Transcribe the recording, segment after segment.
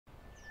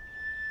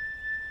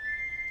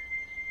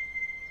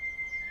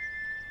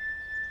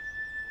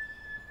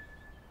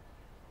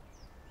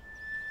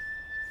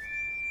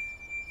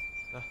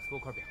来，给我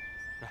块饼，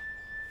来。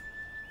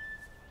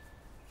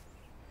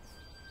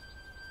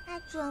阿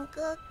准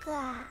哥哥，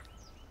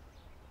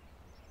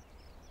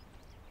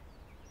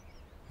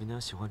芸娘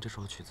喜欢这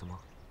首曲子吗？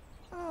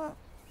嗯。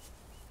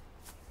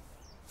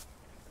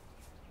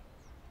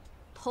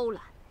偷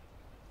懒。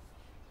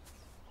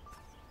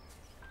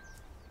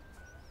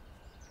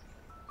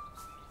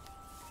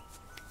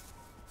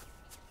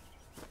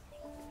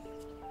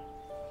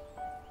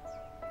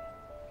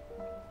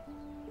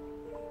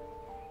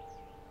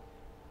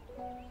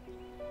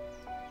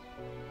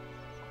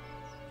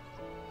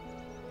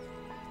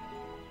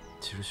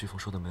 其实旭峰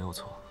说的没有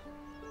错，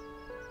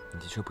你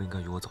的确不应该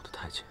与我走得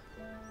太近。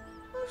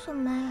为什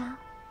么呀？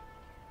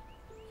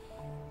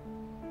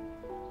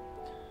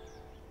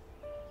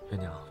月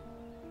娘，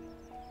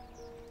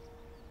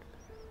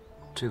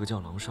这个叫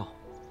狼哨，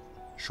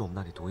是我们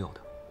那里独有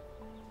的，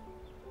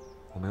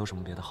我没有什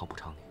么别的好补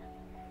偿你。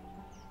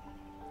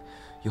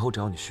以后只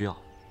要你需要，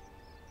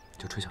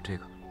就吹响这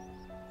个，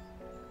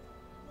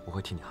我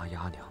会替你阿姨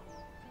阿娘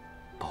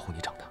保护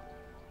你长大。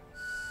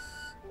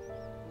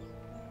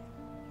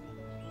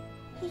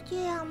 是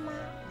这样吗？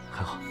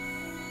很好。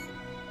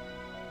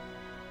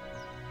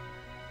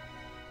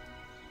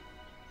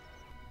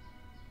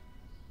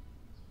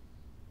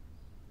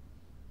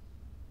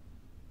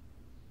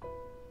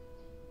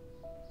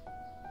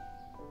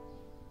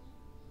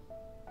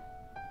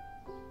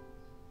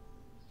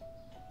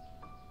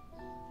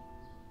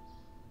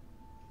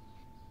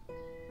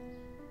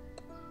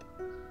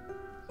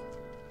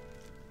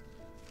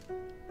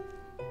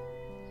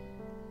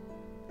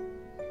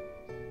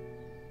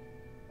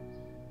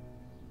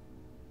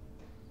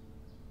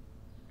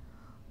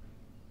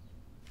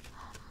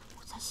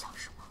想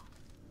什么？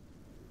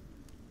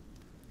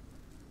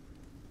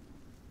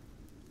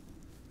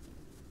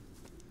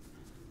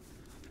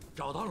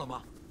找到了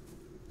吗？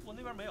我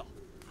那边没有，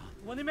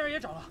我那边也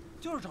找了，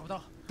就是找不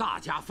到。大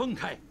家分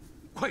开，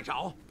快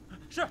找！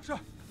是。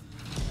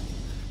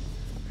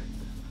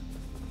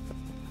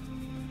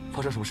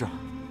发生什么事？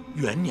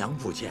元娘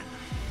不见了。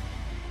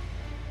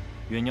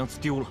元娘子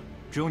丢了，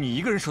只有你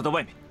一个人守在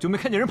外面，就没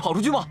看见人跑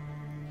出去吗？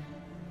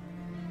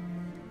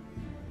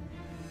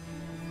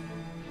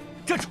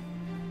站住！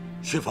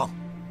 旭峰，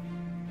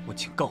我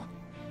警告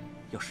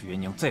你，要是元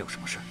娘再有什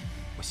么事儿，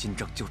我新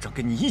账旧账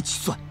跟你一起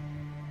算，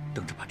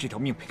等着把这条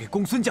命赔给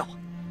公孙家吧。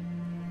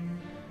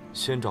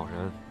先找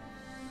人，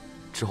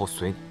之后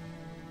随你。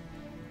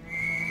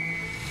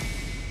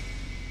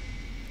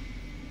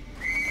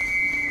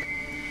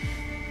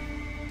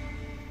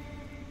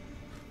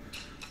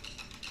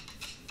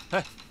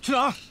哎，去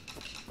哪儿？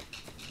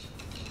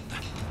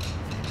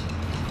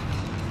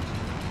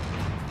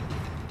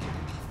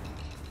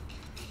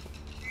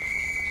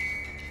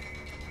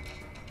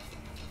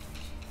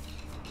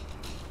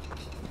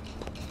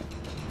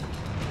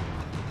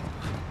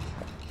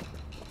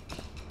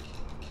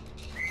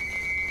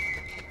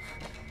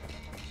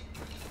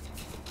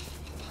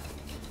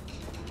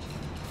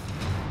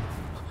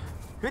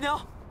 元娘，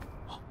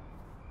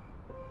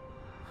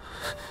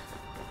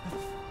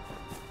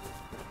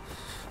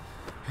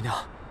元娘，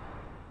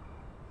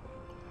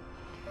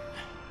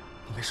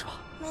你没事吧？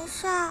没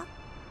事。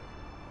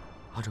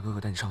阿准哥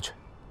哥带你上去，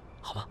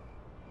好吗？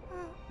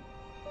嗯。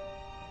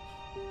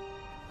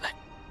来。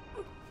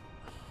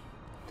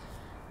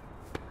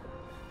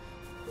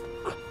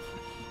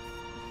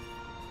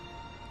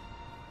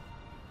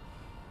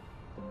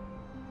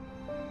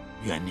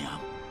元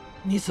娘，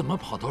你怎么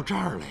跑到这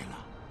儿来了？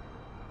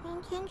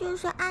 明天就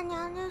是阿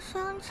娘的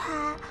生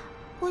产，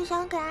我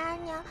想给阿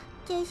娘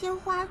借些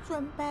花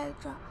准备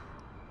着。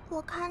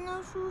我看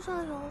那树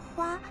上有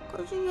花，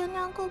可是月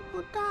亮够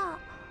不到，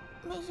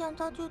没想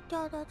到就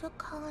掉到这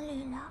坑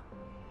里了。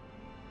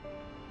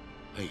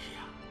哎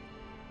呀，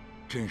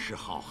真是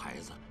好孩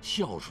子，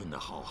孝顺的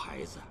好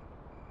孩子。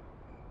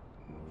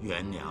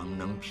元娘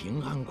能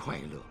平安快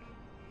乐，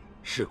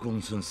是公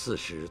孙刺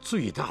史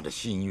最大的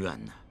心愿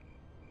呢。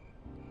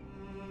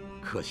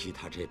可惜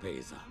他这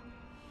辈子。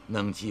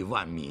 能济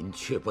万民，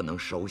却不能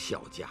守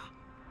小家，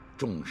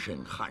终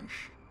身汉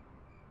室。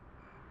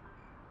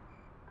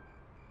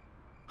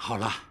好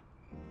了，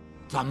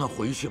咱们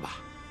回去吧。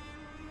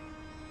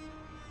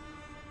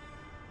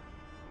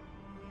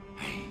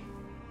哎，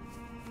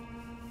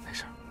没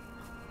事。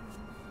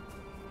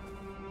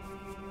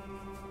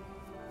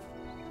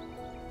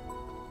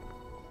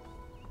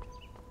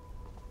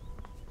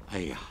哎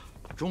呀，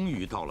终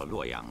于到了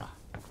洛阳了，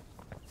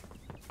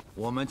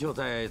我们就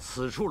在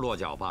此处落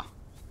脚吧。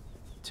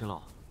 秦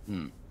老，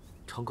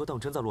长歌当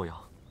真在洛阳？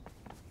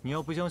你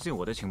要不相信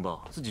我的情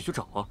报，自己去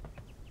找啊。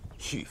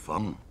旭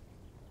峰，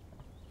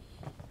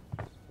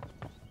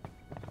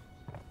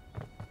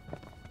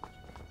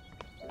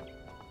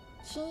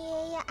秦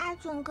爷爷，阿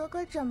准哥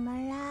哥怎么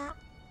啦？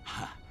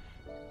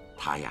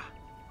他呀，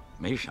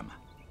没什么，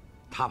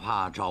他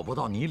怕找不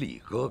到你李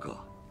哥哥。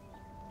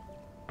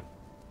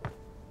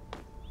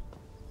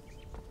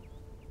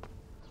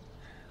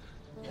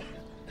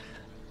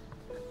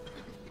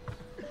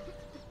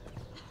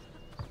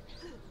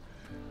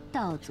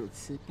道祖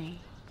慈悲，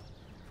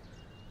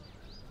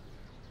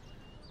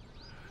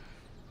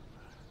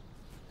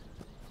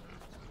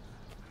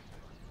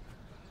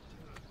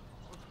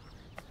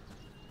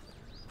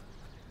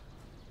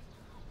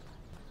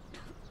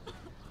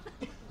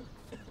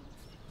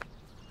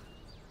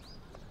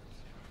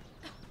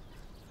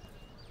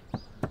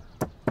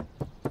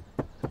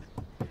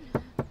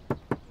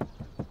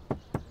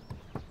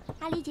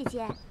阿狸姐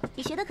姐，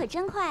你学的可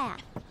真快啊，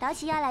倒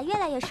起腰来越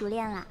来越熟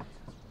练了。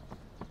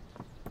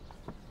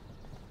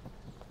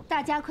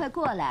大家快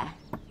过来，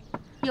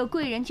有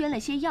贵人捐了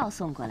些药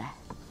送过来。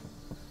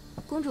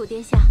公主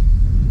殿下，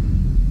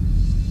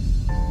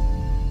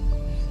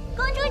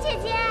公主姐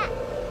姐，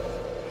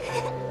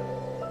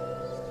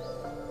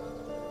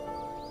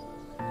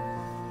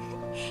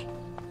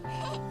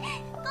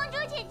公主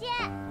姐姐，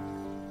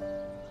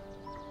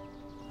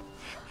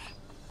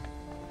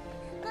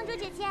公主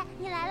姐姐，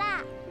你来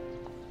啦！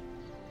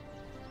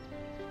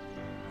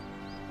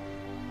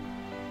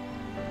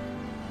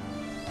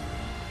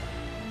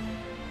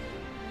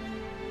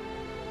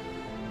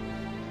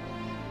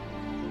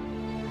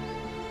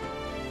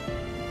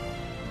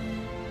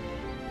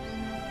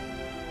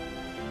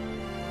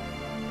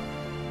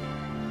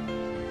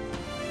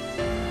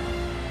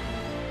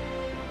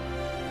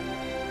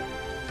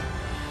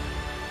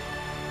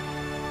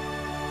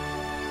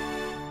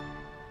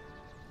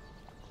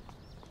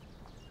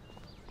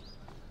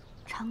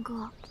长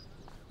歌，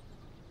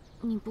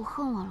你不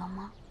恨我了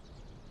吗？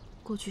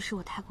过去是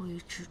我太过于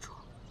执着，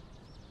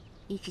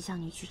一直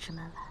将你拒之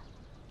门外。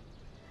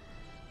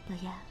乐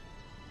嫣，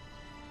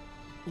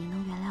你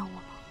能原谅我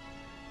吗？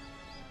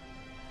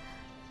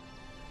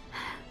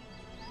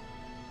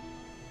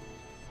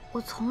我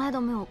从来都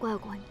没有怪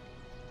过你。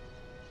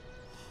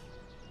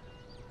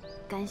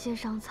感谢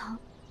上苍，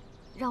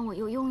让我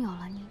又拥有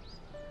了你。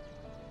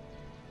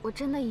我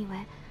真的以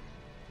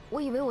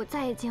为我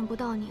再也见不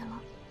到你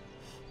了。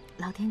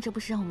老天，这不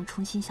是让我们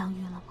重新相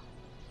遇了吗？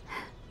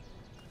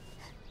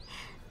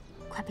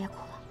快别哭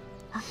了，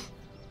啊！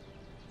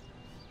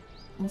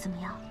你怎么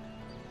样？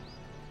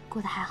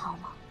过得还好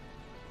吗？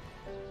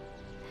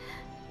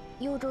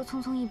幽州匆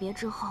匆一别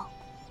之后，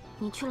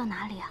你去了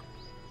哪里啊？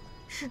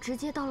是直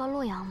接到了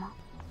洛阳吗？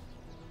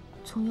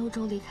从幽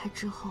州离开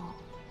之后，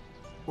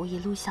我一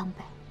路向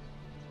北，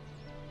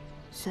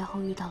随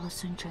后遇到了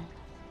孙真人。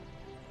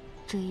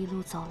这一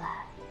路走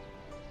来，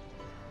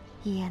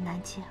一言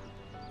难尽。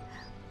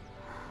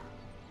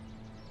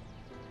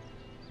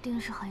定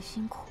是很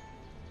辛苦，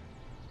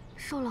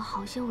受了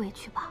好些委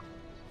屈吧？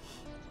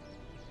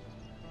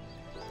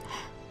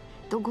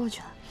都过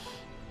去了，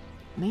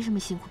没什么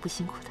辛苦不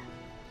辛苦的。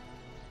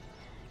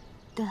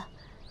对了，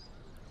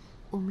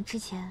我们之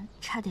前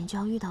差点就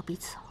要遇到彼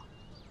此了。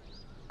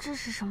这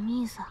是什么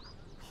意思啊？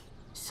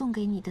送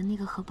给你的那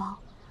个荷包，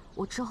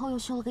我之后又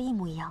修了个一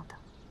模一样的。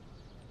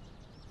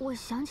我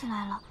想起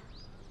来了，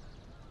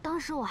当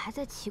时我还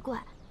在奇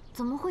怪，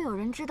怎么会有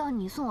人知道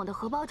你送我的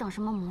荷包长什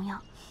么模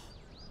样？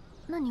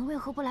那你为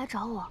何不来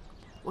找我？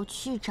我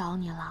去找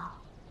你了，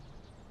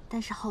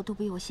但是皓都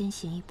比我先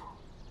行一步。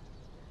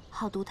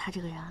皓都他这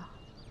个人啊，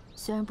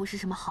虽然不是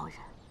什么好人，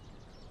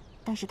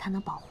但是他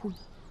能保护你。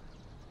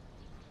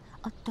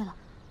哦，对了，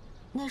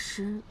那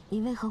时你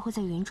为何会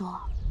在云州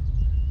啊？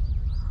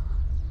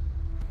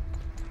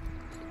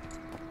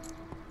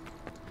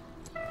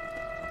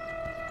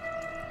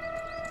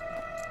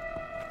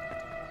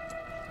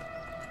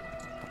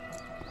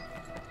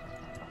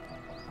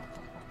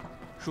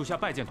属下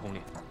拜见统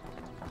领。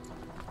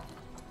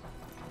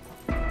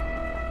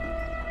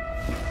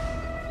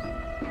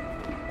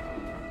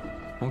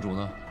公主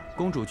呢？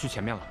公主去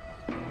前面了。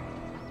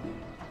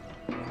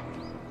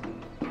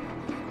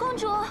公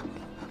主，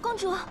公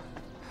主，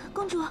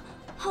公主，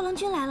皓郎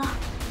君来了。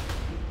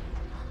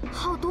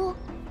皓都，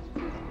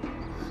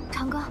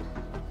长歌，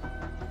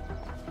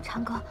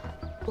长歌，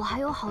我还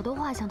有好多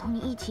话想同你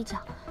一起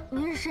讲。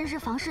明日申师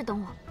房事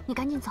等我，你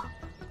赶紧走。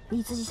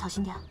你自己小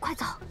心点，快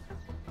走。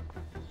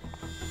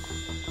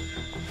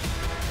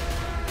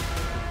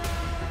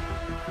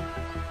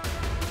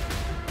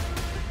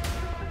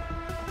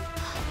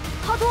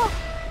皓都，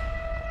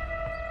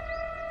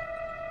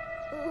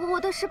我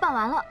的事办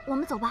完了，我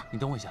们走吧。你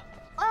等我一下。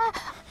哎，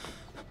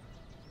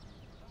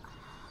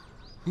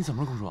你怎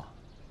么了，公主？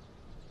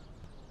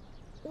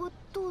我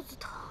肚子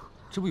疼。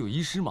这不有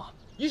医师吗？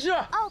医师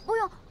啊，不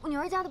用，我女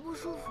儿家的不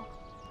舒服。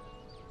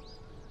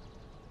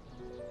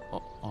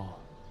哦哦。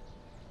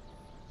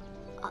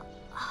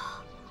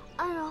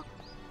安柔，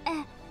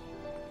哎，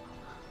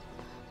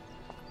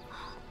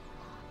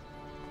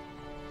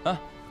哎，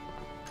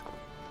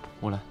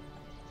我来。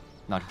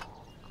拿着。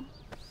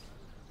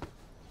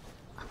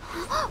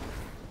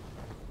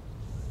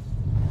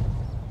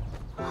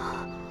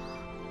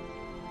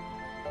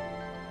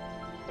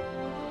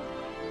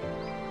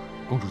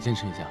公主坚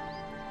持一下，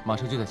马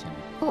车就在前面。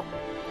哦。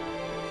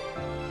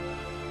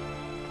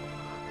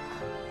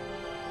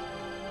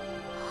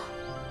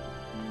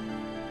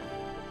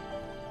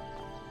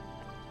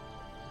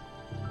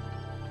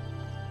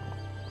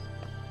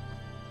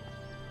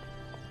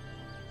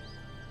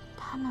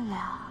他们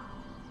俩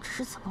这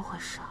是怎么回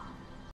事啊？